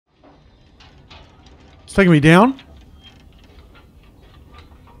It's taking me down.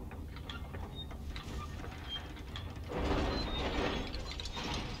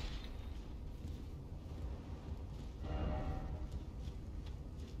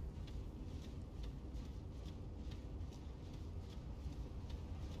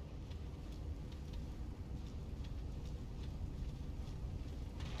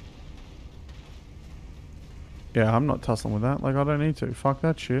 Yeah, I'm not tussling with that. Like, I don't need to. Fuck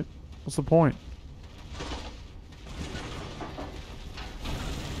that shit. What's the point?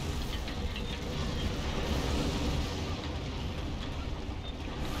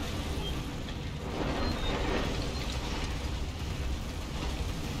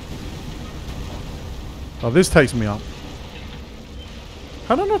 Oh, this takes me up.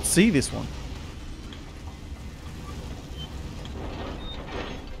 How did I not see this one?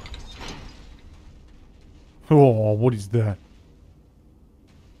 Oh, what is that?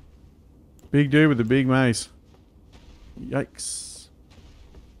 Big dude with a big mace. Yikes.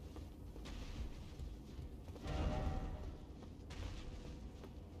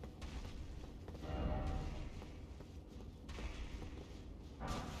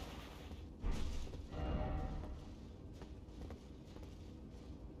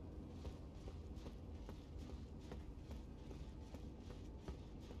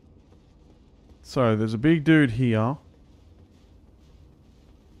 So, there's a big dude here.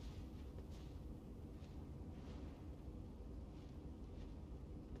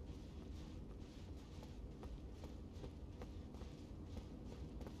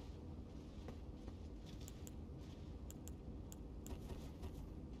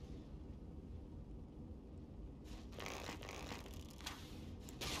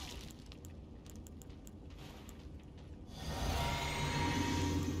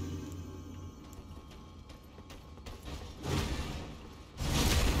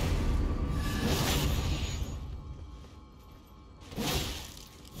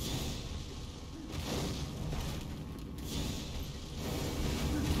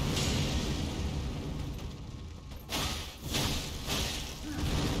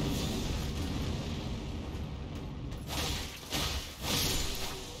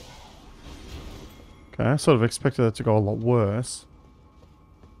 Okay, I sort of expected that to go a lot worse.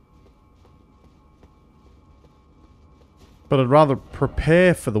 But I'd rather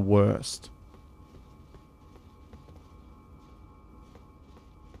prepare for the worst.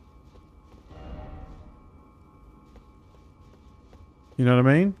 You know what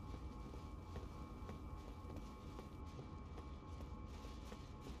I mean?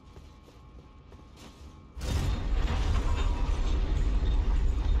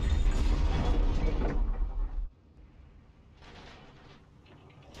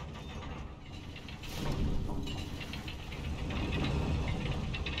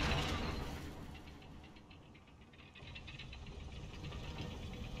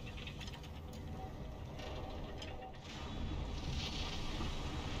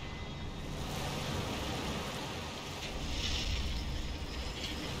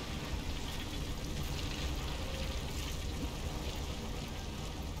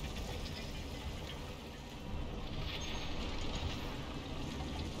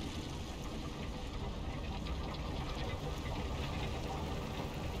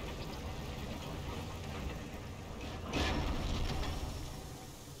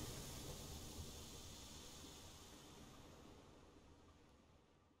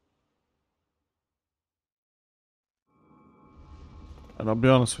 And I'll be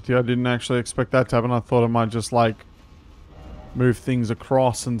honest with you, I didn't actually expect that to happen. I thought it might just, like, move things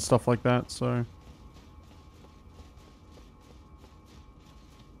across and stuff like that, so...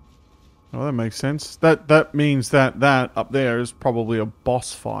 Oh, that makes sense. That means that up there is probably a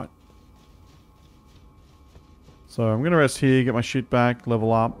boss fight. So I'm going to rest here, get my shit back,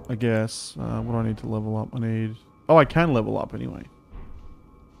 level up, I guess. What do I need to level up? I need... Oh, I can level up anyway.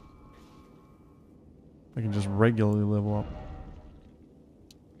 I can just regularly level up.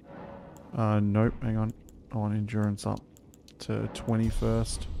 Nope, hang on. I want endurance up to 20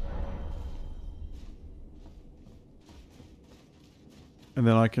 first. And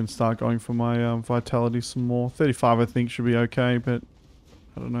then I can start going for my vitality some more. 35 I think should be okay, but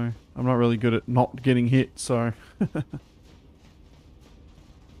I don't know. I'm not really good at not getting hit, so... What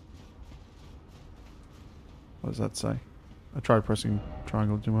does that say? I tried pressing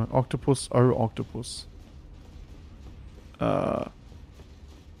triangle. Do my octopus? Oh, octopus.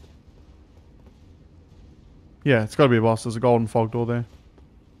 Yeah, it's got to be a boss. There's a golden fog door there.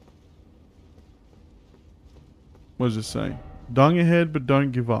 What does it say? Dung ahead, but don't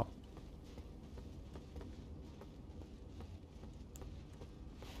give up.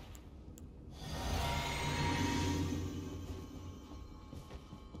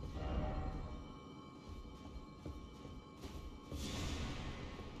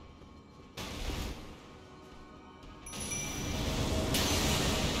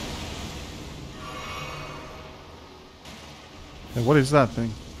 Hey, what is that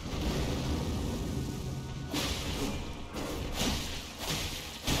thing?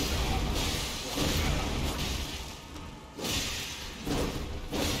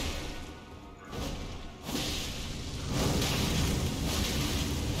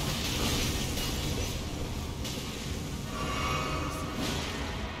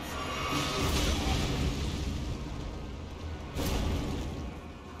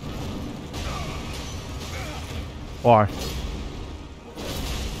 Why?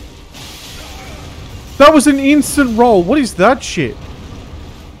 That was an instant roll. What is that shit?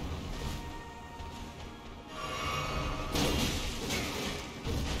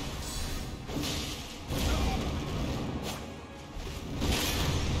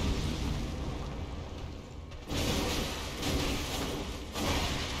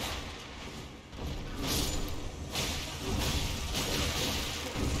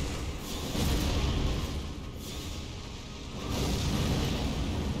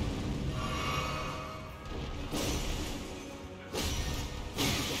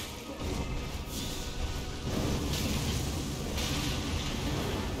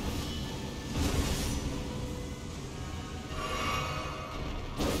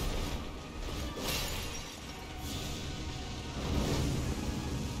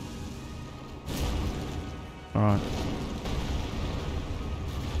 Alright.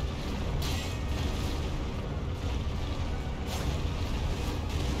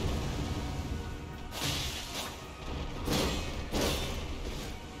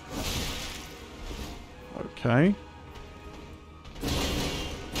 Okay.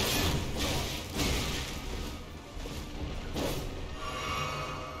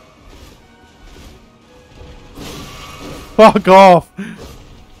 Fuck off!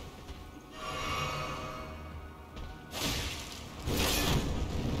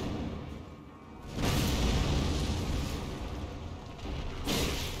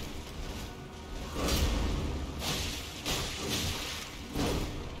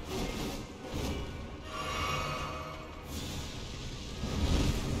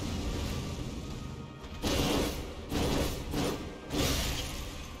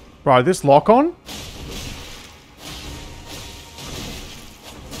 Right, this lock on?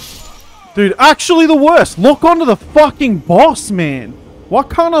 Dude, actually the worst. Lock onto the fucking boss, man. Why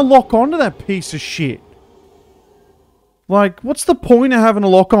can't I lock onto that piece of shit? Like, what's the point of having a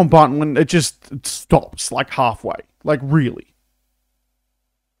lock on button when it stops, like, halfway? Like, really?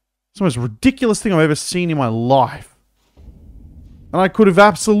 It's the most ridiculous thing I've ever seen in my life. And I could have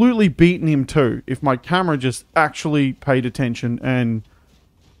absolutely beaten him too, if my camera just actually paid attention and...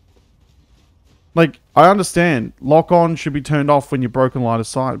 Like, I understand, lock on should be turned off when you're broken line of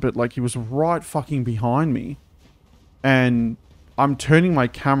sight, but like, he was right fucking behind me. And I'm turning my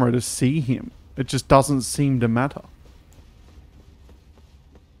camera to see him. It just doesn't seem to matter.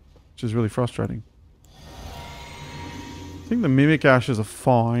 Which is really frustrating. I think the mimic ashes are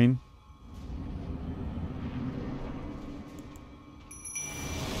fine.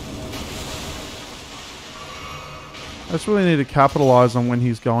 I just really need to capitalize on when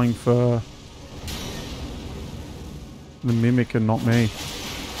he's going for the mimic and not me.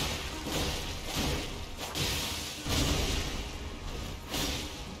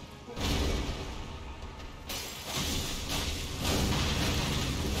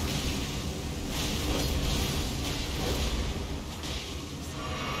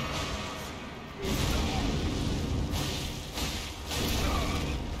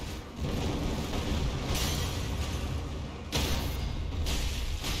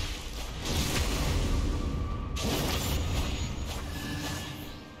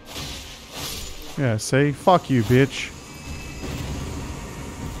 Yeah, see? Fuck you, bitch.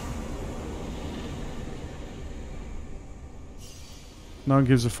 No one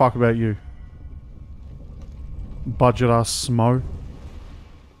gives a fuck about you. Budget ass smo.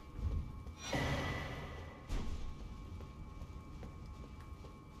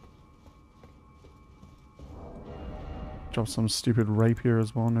 Drop some stupid rape here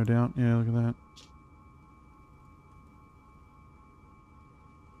as well, no doubt. Yeah, look at that.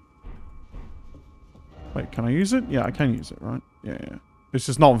 Wait, can I use it? Yeah, I can use it, right? Yeah, yeah. It's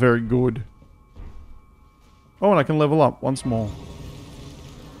just not very good. Oh, and I can level up once more.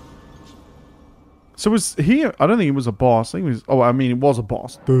 So was he... I don't think he was a boss. I think he was... Oh, I mean, it was a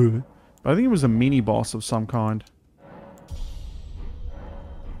boss. Duh. But I think it was a mini-boss of some kind.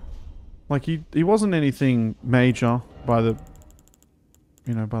 Like, he wasn't anything major by the...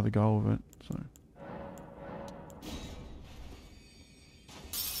 You know, by the goal of it, so...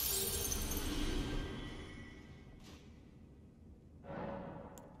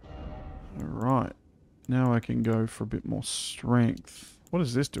 Alright. Now I can go for a bit more strength. What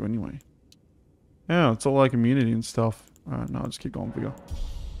does this do anyway? Oh, it's all like immunity and stuff. Alright, no, I'll just keep going bigger.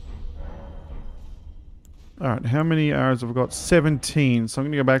 Alright, how many arrows have I got? 17. So I'm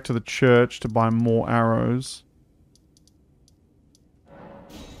going to go back to the church to buy more arrows.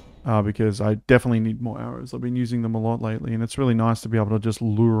 Because I definitely need more arrows. I've been using them a lot lately, and it's really nice to be able to just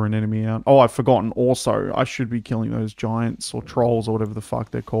lure an enemy out. Oh, I've forgotten also, I should be killing those giants or trolls or whatever the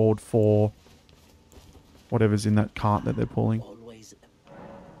fuck they're called for whatever's in that cart that they're pulling.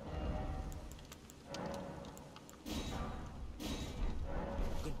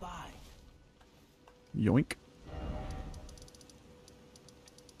 Goodbye. Yoink.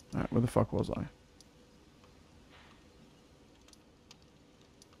 Alright, where the fuck was I?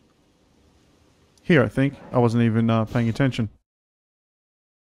 Here, I think. I wasn't even paying attention.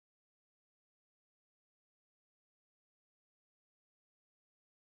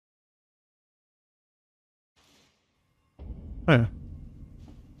 Oh, yeah.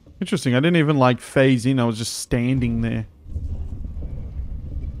 Interesting. I didn't even, like, phase in. I was just standing there.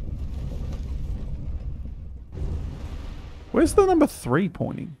 Where's the number 3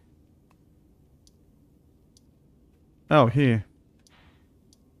 pointing? Oh, here.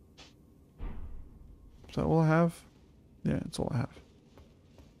 Is that all I have? Yeah, that's all I have.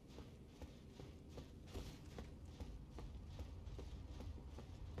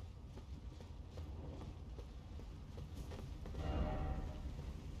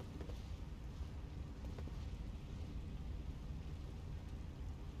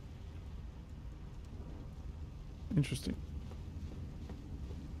 Interesting.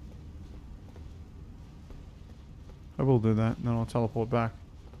 I will do that, and then I'll teleport back.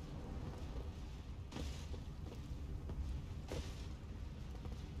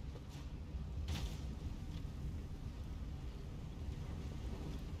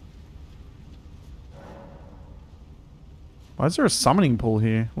 Why is there a summoning pool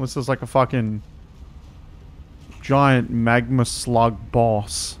here? Unless there's like a fucking giant magma slug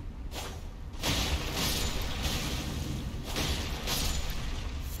boss.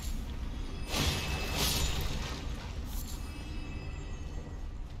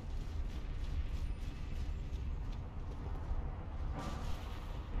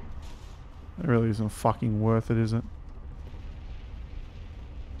 That really isn't fucking worth it, is it?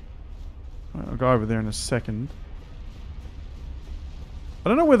 Right, I'll go over there in a second. I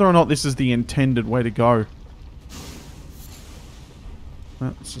don't know whether or not this is the intended way to go.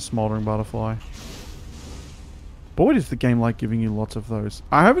 Oh, it's a smoldering butterfly. Boy, does the game like giving you lots of those.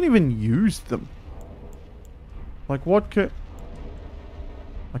 I haven't even used them. Like, what could...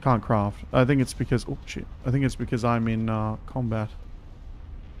 I can't craft. I think it's because... Oh, shit. I think it's because I'm in combat.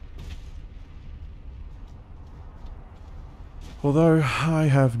 Although, I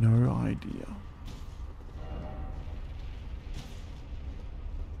have no idea.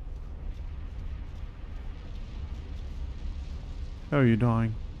 How are you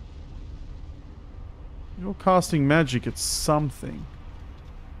dying? You're casting magic at something.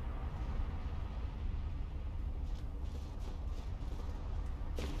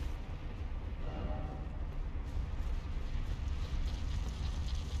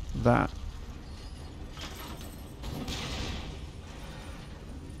 That.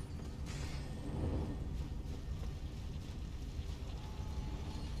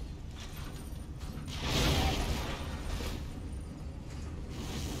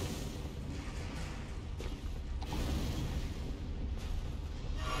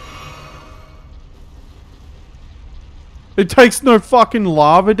 It takes no fucking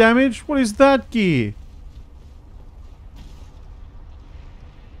lava damage? What is that gear?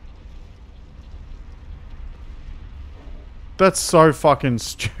 That's so fucking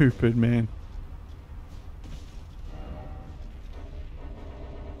stupid, man.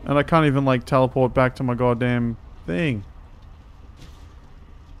 And I can't even, like, teleport back to my goddamn thing.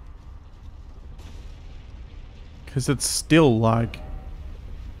 Because it's still, like...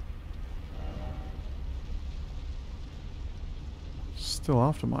 still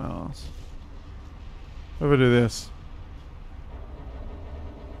after my ass. Over to this.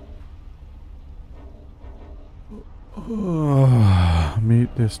 Mute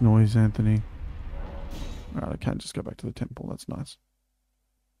this noise, Anthony. Alright, I can't just go back to the temple. That's nice.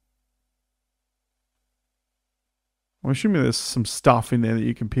 I'm assuming there's some stuff in there that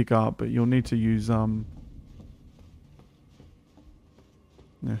you can pick up, but you'll need to use, yeah,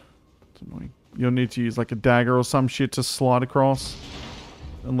 it's annoying. You'll need to use like a dagger or some shit to slide across.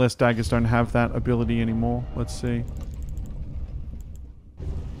 Unless daggers don't have that ability anymore. Let's see.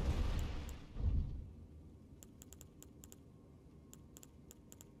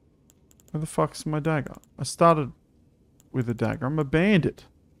 Where the fuck's my dagger? I started with a dagger. I'm a bandit.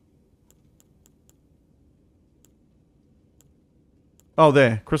 Oh,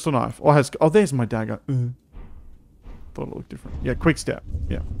 there. Crystal knife. Oh, there's my dagger. Thought it looked different. Yeah, quick step.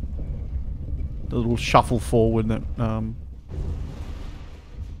 Yeah. The little shuffle forward that,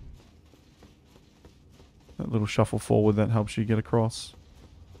 helps you get across.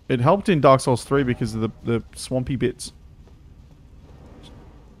 It helped in Dark Souls 3 because of the swampy bits.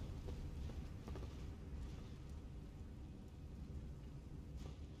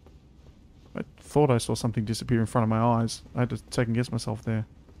 I thought I saw something disappear in front of my eyes. I had to second guess myself there.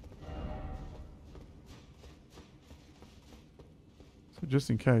 So just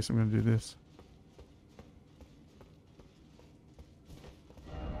in case, I'm going to do this.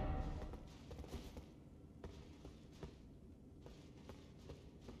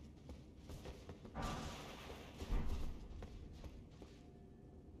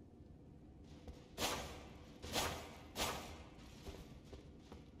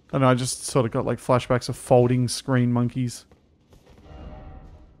 I don't know, I just sort of got like flashbacks of folding screen monkeys.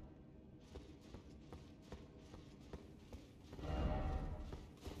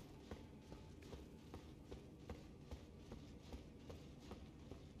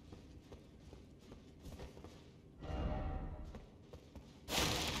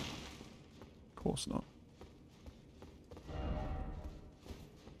 Of course not.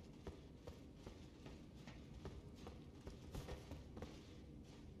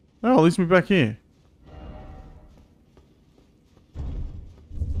 Oh, at least we're back here.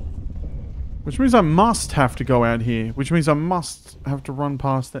 Which means I must have to go out here. Which means I must have to run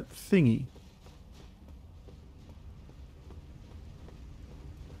past that thingy.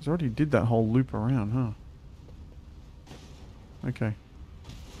 I already did that whole loop around, huh? Okay.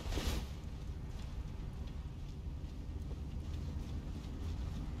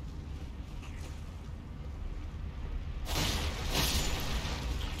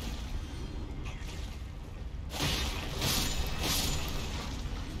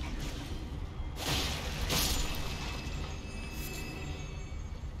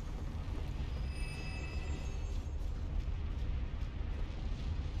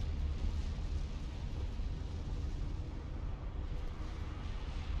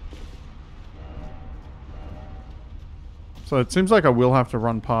 So it seems like I will have to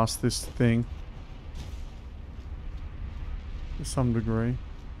run past this thing. To some degree.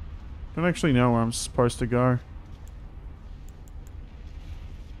 Don't actually know where I'm supposed to go.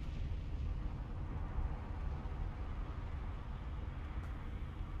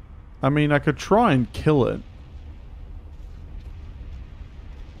 I mean, I could try and kill it.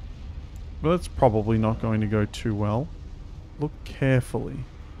 But that's probably not going to go too well. Look carefully.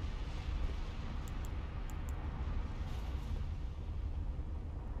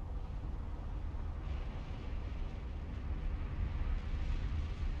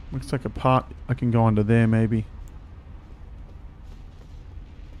 Looks like a part I can go under there, maybe.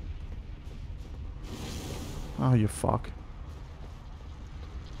 Oh, you fuck.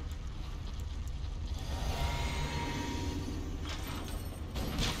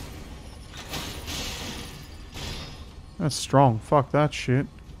 That's strong. Fuck that shit.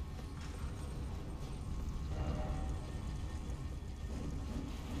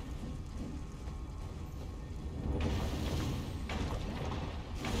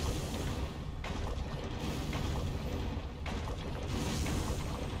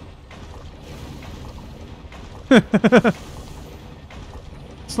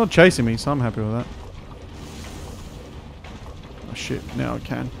 It's not chasing me, so I'm happy with that. Oh shit, now it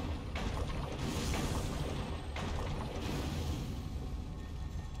can.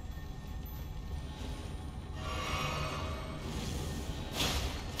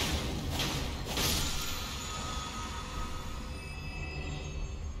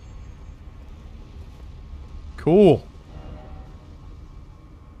 Cool.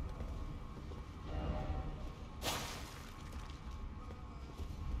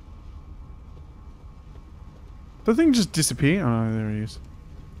 The thing just disappeared. Oh, no, there he is.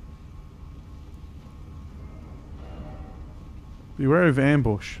 Beware of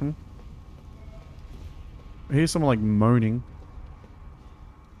ambush. I hear someone like moaning.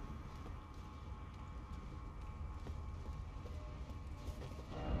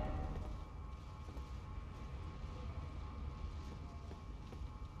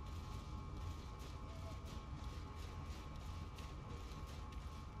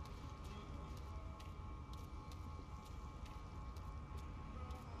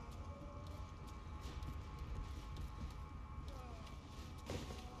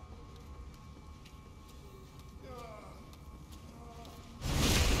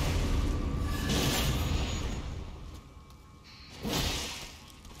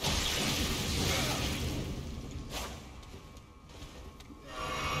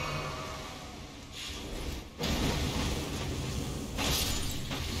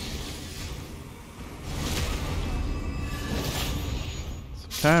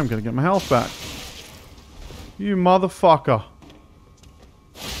 Okay, I'm gonna get my health back. You motherfucker.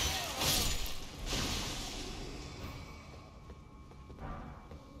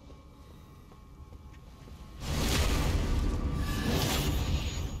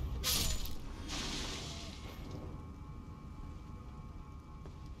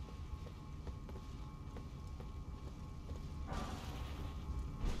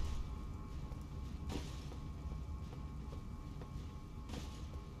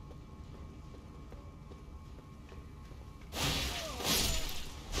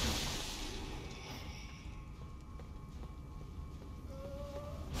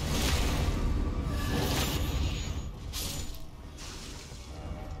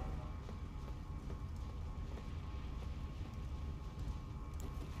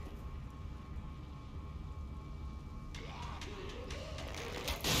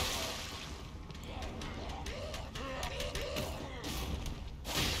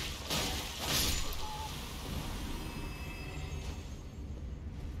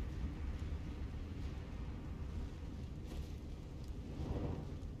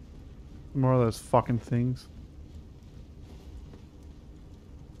 More of those fucking things.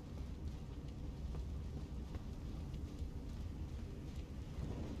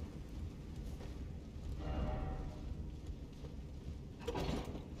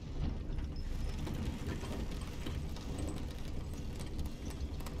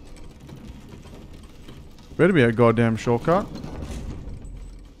 Better be a goddamn shortcut.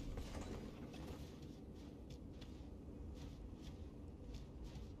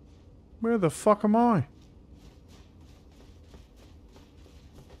 Where the fuck am I?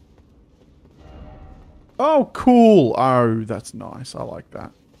 Oh, cool. Oh, that's nice. I like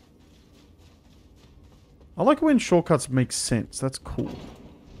that. I like when shortcuts make sense. That's cool.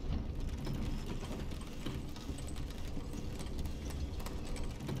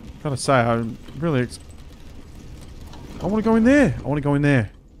 Gotta say, I'm really... I want to go in there. I want to go in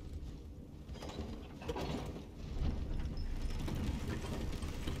there.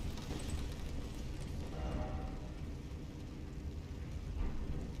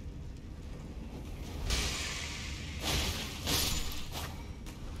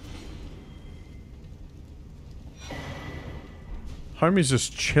 Homie's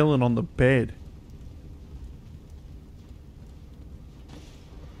just chilling on the bed.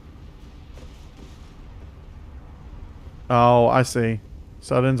 Oh, I see.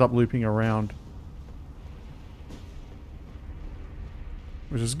 So it ends up looping around.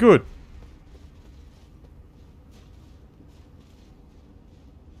 Which is good.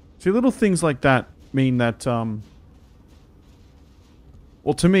 See, little things like that mean that,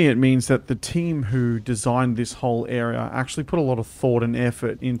 well, to me, it means that the team who designed this whole area actually put a lot of thought and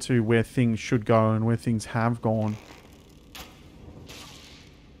effort into where things should go and where things have gone.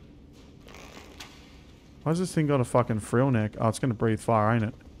 Why's this thing got a fucking frill neck? Oh, it's gonna breathe fire, ain't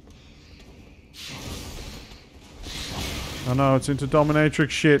it? Oh no, it's into dominatrix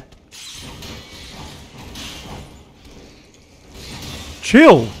shit.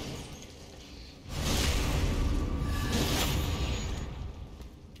 Chill!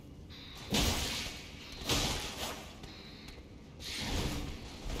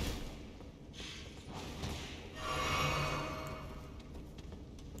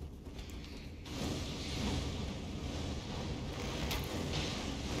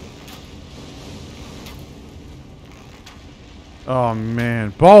 Oh man,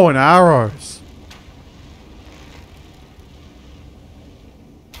 bow and arrows.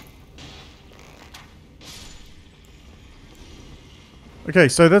 Okay,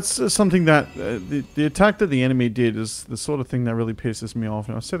 so that's something that the attack that the enemy did is the sort of thing that really pisses me off.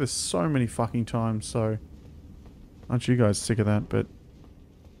 And I've said this so many fucking times, so aren't you guys sick of that? But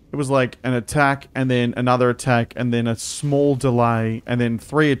it was like an attack and then another attack and then a small delay and then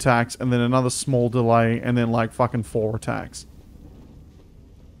 3 attacks and then another small delay and then like fucking 4 attacks.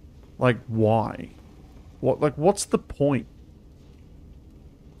 Like, why? What's the point?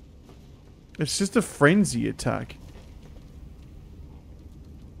 It's just a frenzy attack.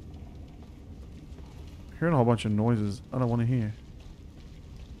 I'm hearing a whole bunch of noises I don't want to hear.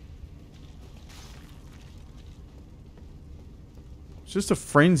 It's just a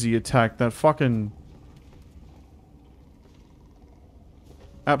frenzy attack that fucking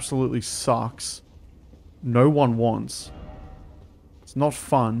absolutely sucks. No one wants. It's not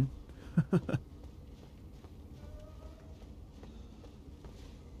fun.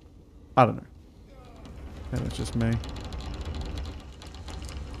 I don't know. Maybe it's just me.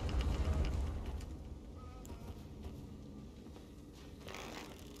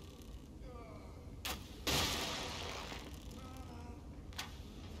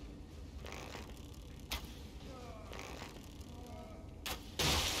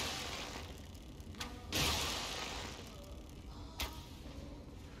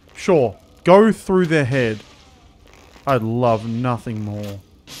 Sure. Go through their head. I'd love nothing more.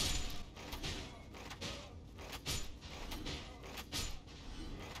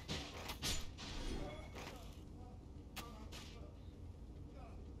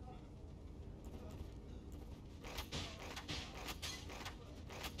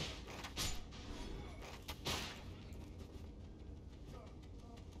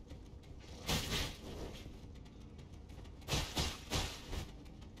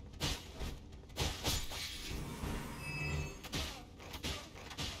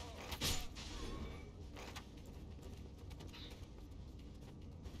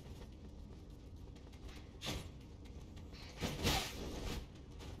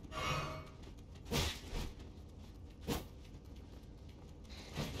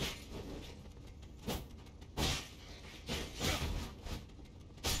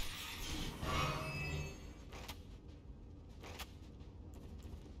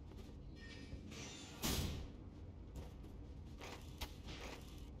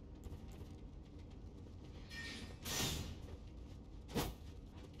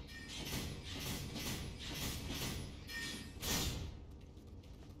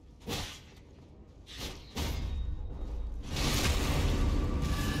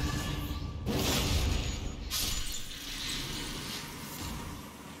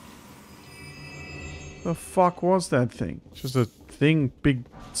 The fuck was that thing? Just a thing, big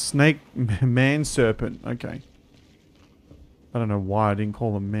snake man serpent. Okay. I don't know why I didn't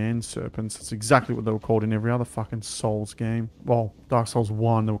call them man serpents. It's exactly what they were called in every other fucking Souls game. Well, Dark Souls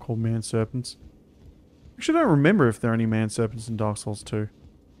 1, they were called man serpents. Actually, I don't remember if there are any man serpents in Dark Souls 2.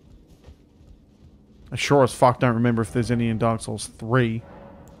 I sure as fuck don't remember if there's any in Dark Souls 3.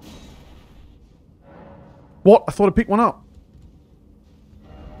 What? I thought I picked one up.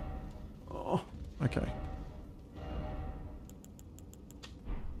 Oh, okay.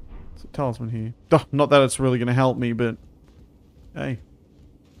 It's a talisman here. Duh, not that it's really going to help me, but... Hey.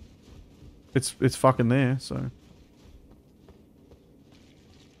 It's fucking there, so...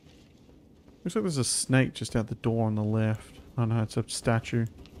 Looks like there's a snake just out the door on the left. Oh no, it's a statue.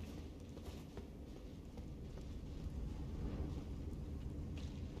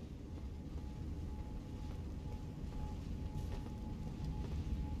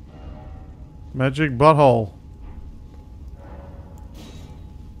 Magic butthole.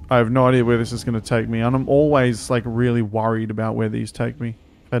 I have no idea where this is going to take me, and I'm always like really worried about where these take me.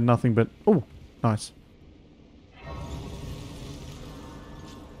 I've had nothing but... Oh, nice.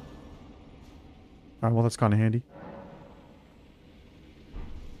 Alright, well that's kind of handy.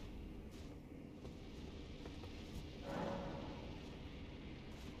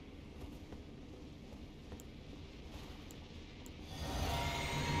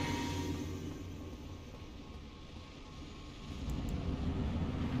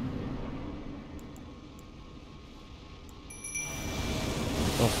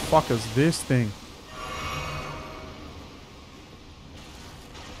 The fuck is this thing?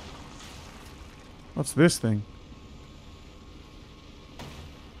 What's this thing?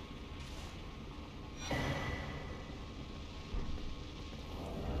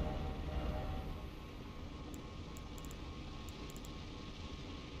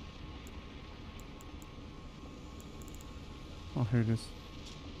 Oh, here it is.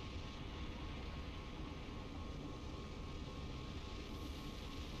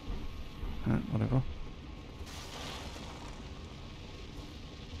 Alright, whatever.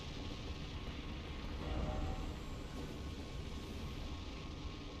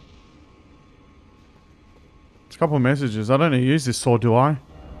 It's a couple of messages. I don't need to use this sword, do I?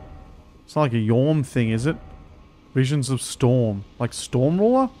 It's not like a Yorm thing, is it? Visions of Storm. Like Storm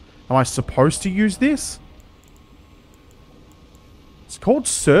Ruler? Am I supposed to use this? It's called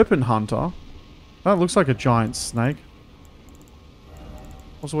Serpent Hunter. That looks like a giant snake.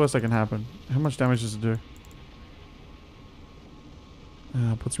 What's the worst that can happen? How much damage does it do?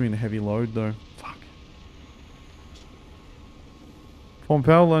 Puts me in a heavy load though. Fuck. Form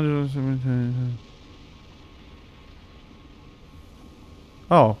power lunges.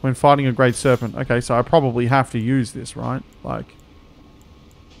 Oh, when fighting a great serpent. Okay, so I probably have to use this, right? Like...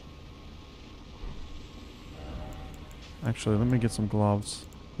 Actually, let me get some gloves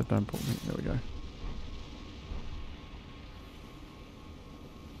that don't put me... There we go.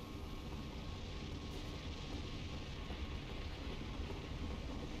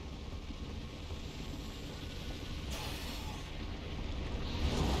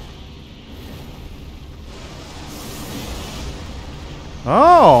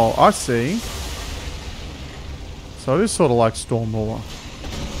 Oh, I see. So it is sort of like Storm Ruler.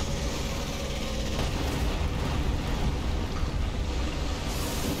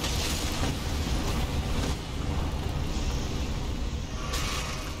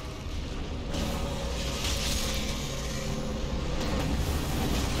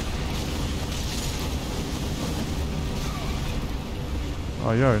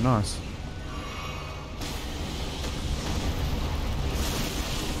 Oh, yo, nice.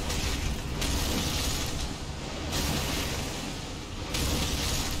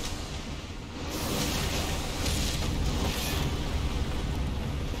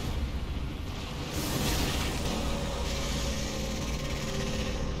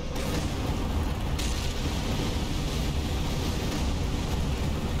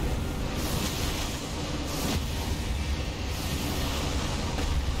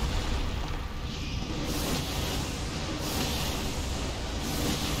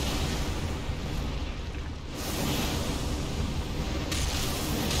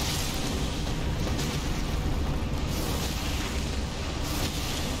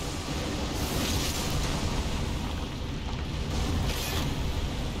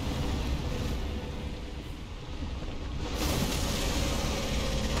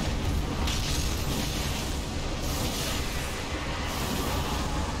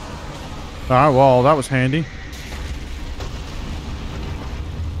 Alright, well, that was handy.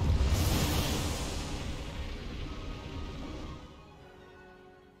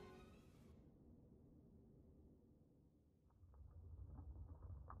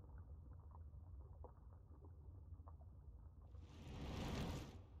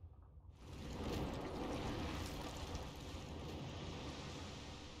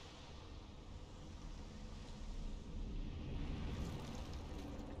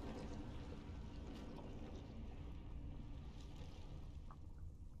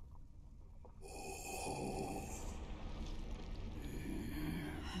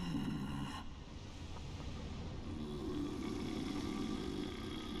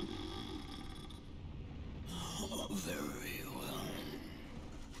 Very well.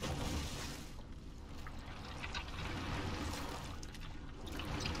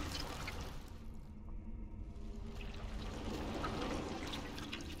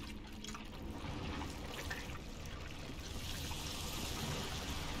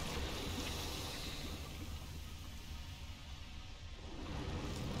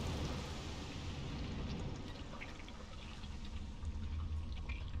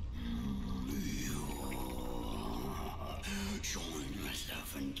 Join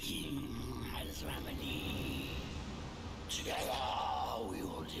myself and King as remedy. Together we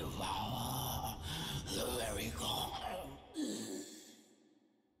will devour the very god.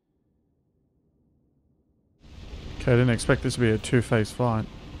 Okay, I didn't expect this to be a two-phase fight.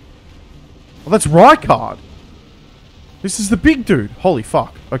 Oh, that's Rykard! This is the big dude! Holy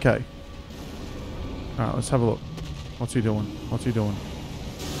fuck. Okay. Alright, let's have a look. What's he doing? What's he doing?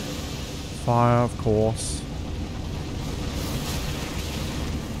 Fire, of course.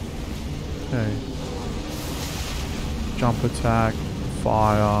 Okay. Jump attack,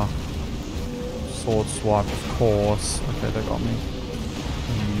 fire, sword swipe, of course. Okay, they got me.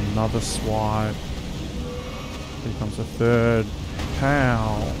 Another swipe. Here comes a third.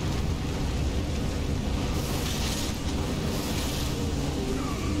 Pow.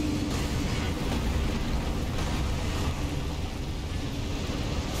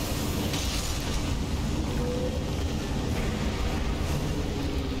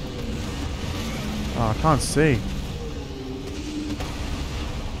 Oh, I can't see.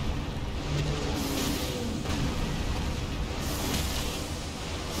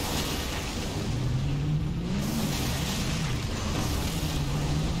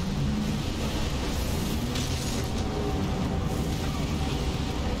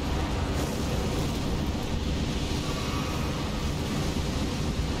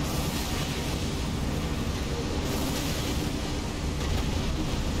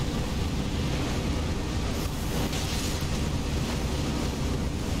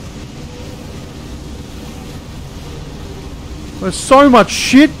 There's so much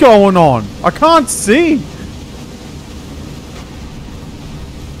shit going on. I can't see.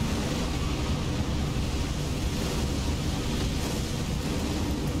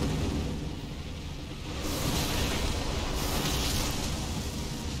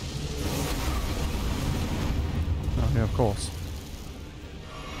 Oh, yeah, of course.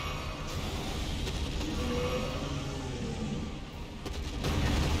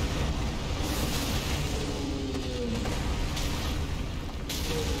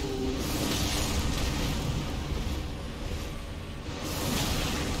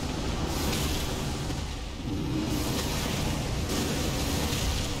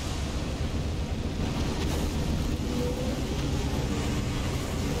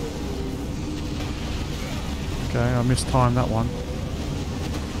 Okay, I mistimed that one.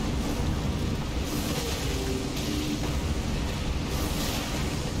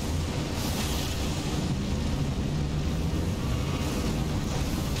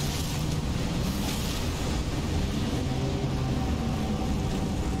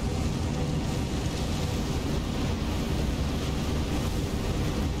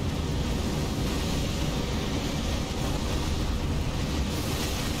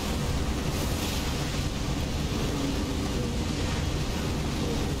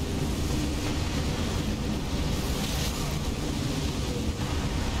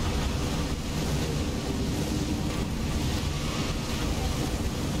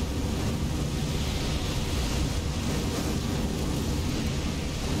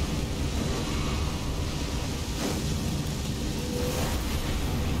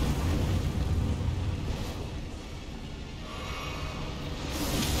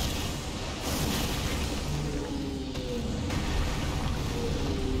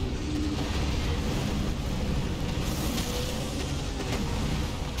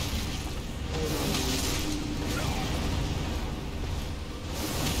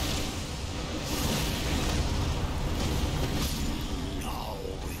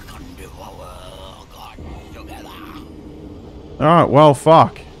 Alright, well,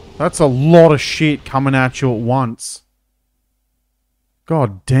 fuck. That's a lot of shit coming at you at once.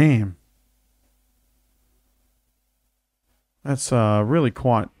 God damn. That's really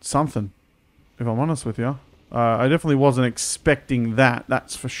quite something, if I'm honest with you. I definitely wasn't expecting that,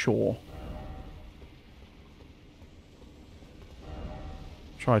 that's for sure.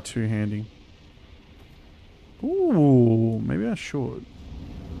 Try two-handing. Ooh, maybe I should.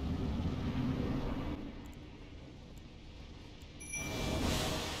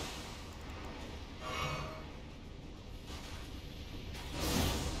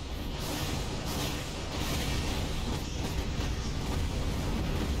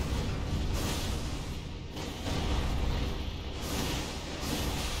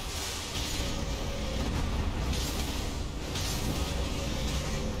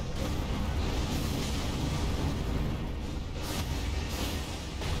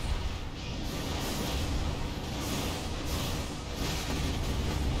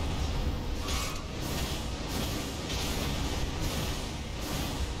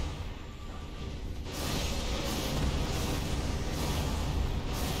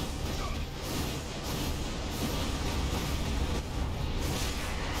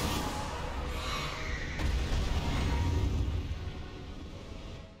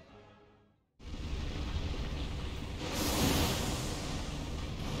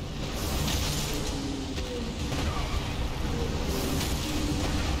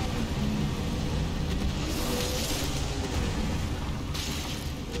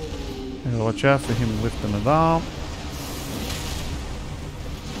 Watch out for him lifting it up.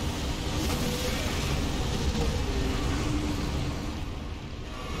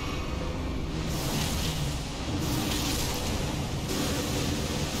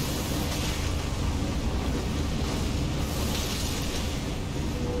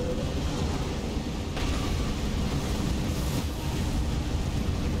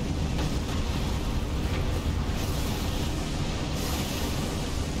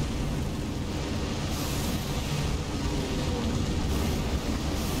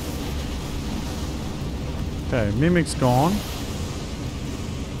 Okay, Mimic's gone.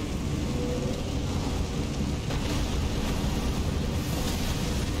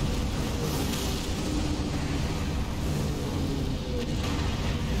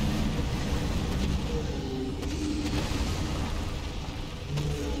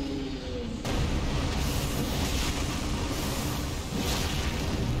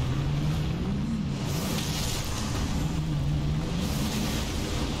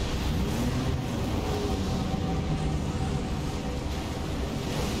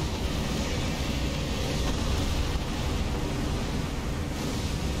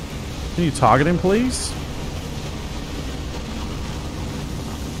 Can you target him, please?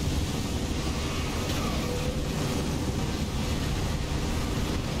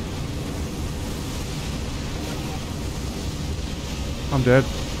 I'm dead.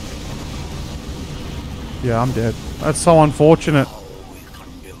 Yeah, I'm dead. That's so unfortunate.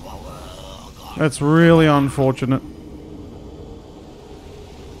 That's really unfortunate.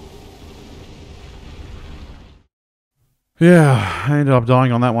 Yeah, I ended up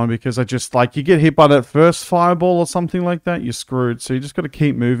dying on that one because I just, like, you get hit by that first fireball or something like that, you're screwed. So you just got to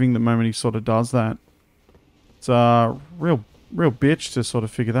keep moving the moment he sort of does that. It's a real bitch to sort of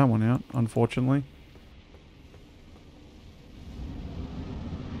figure that one out, unfortunately.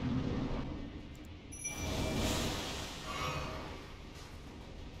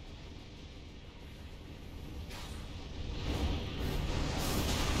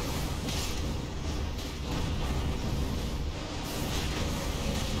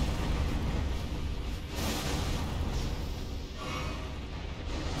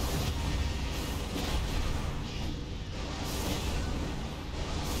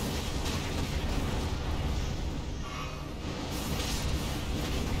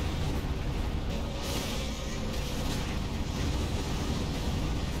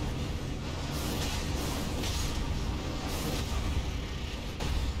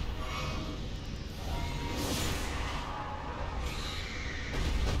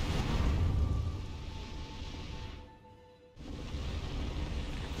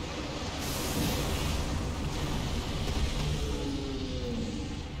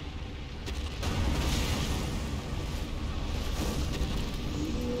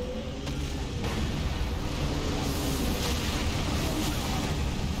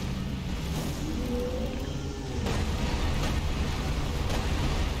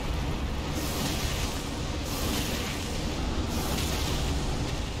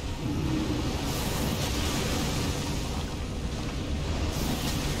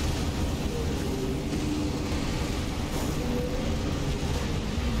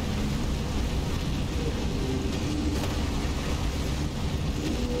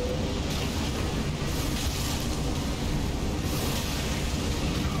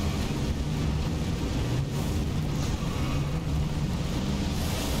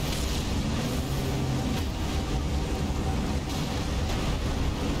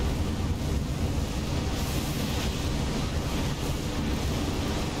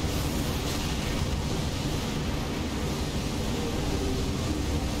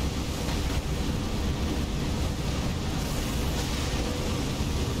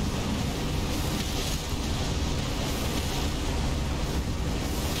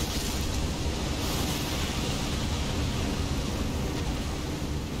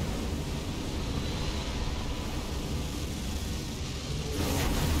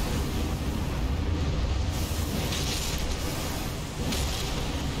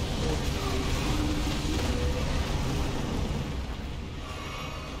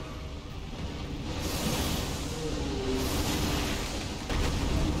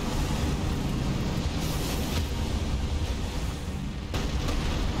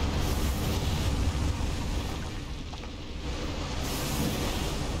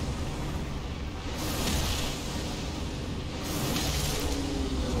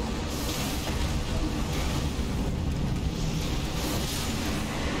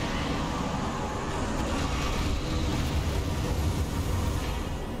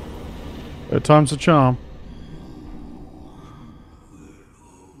 Third time's a charm.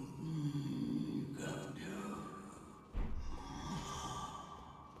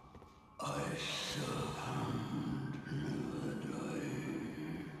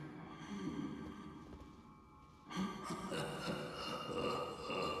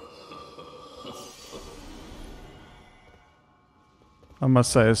 I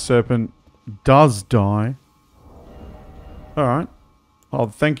must say, a serpent does die. Alright. Oh,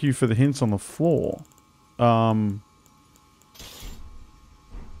 thank you for the hints on the floor.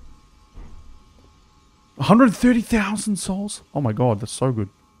 130,000 souls? Oh my god, that's so good.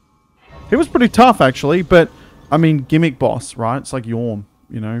 It was pretty tough, actually, but, I mean, gimmick boss, right? It's like Yorm,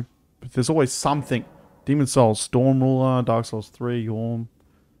 you know? But there's always something. Demon Souls, Storm Ruler, Dark Souls 3, Yorm.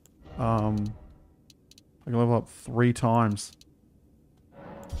 I can level up 3 times.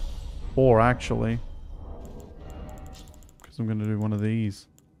 4, actually. Because I'm going to do one of these.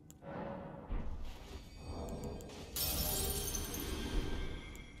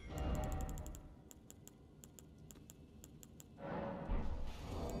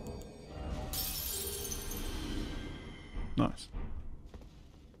 Nice.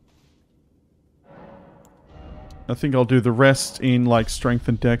 I think I'll do the rest in, like, strength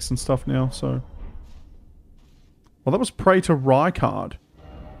and dex and stuff now, so... Well, that was Pray to Rykard.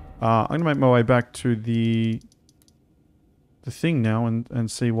 I'm going to make my way back to the thing now and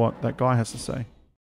see what that guy has to say.